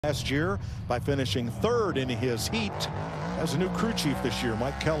Last year by finishing third in his heat as a new crew chief this year,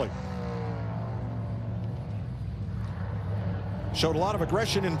 Mike Kelly. Showed a lot of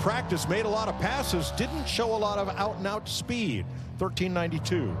aggression in practice, made a lot of passes, didn't show a lot of out-and-out speed.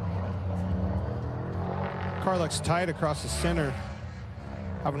 1392. Car looks tight across the center.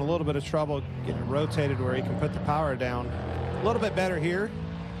 Having a little bit of trouble getting rotated where he can put the power down. A little bit better here.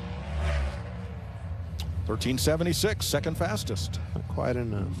 1376, second fastest. Not quite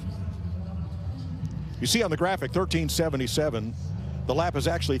enough. You see on the graphic 1377. The lap is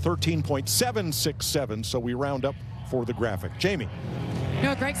actually 13.767, so we round up for the graphic. Jamie.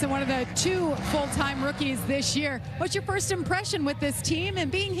 Noah Gregson, one of the two full-time rookies this year. What's your first impression with this team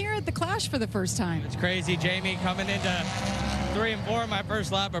and being here at the Clash for the first time? It's crazy, Jamie. Coming into 3 and 4, my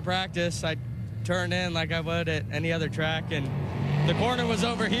first lap of practice, I turned in like I would at any other track, and the corner was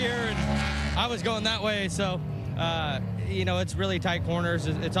over here, and I was going that way. So, you know, it's really tight corners.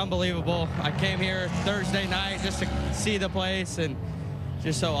 It's unbelievable. I came here Thursday night just to see the place, and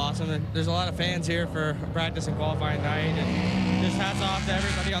just so awesome. There's a lot of fans here for practice and qualifying night, and just hats off to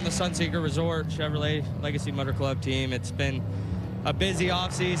everybody on the Sunseeker Resort Chevrolet Legacy Motor Club team. It's been a busy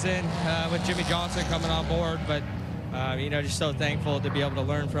off season with Jimmy Johnson coming on board, but you know, just so thankful to be able to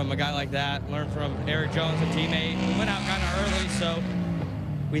learn from a guy like that, learn from Eric Jones, a teammate. We went out kind of early, so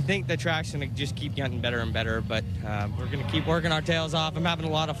we think the track's going to just keep getting better and better, but we're going to keep working our tails off. I'm having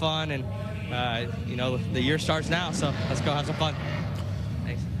a lot of fun, and you know, the year starts now, so let's go have some fun.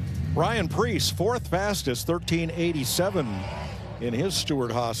 Thanks. Ryan Preece, fourth fastest, 1387 in his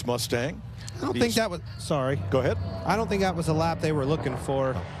Stewart-Haas Mustang. I don't think that was, sorry. Go ahead. I don't think that was the lap they were looking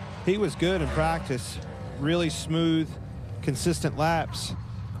for. He was good in practice. Really smooth, consistent laps.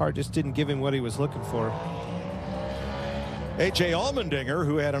 Car just didn't give him what he was looking for. A.J. Allmendinger,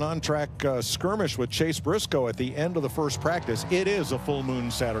 who had an on-track skirmish with Chase Briscoe at the end of the first practice. It is a full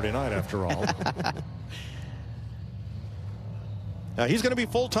moon Saturday night, after all. Now, he's going to be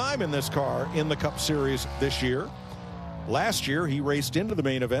full-time in this car in the Cup Series this year. Last year, he raced into the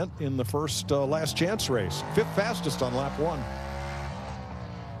main event in the first last chance race. Fifth fastest on lap 1.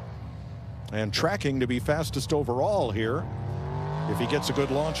 And tracking to be fastest overall here if he gets a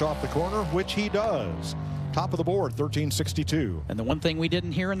good launch off the corner, which he does. Top of the board, 1362. And the one thing we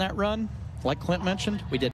didn't hear in that run, like Clint mentioned, we did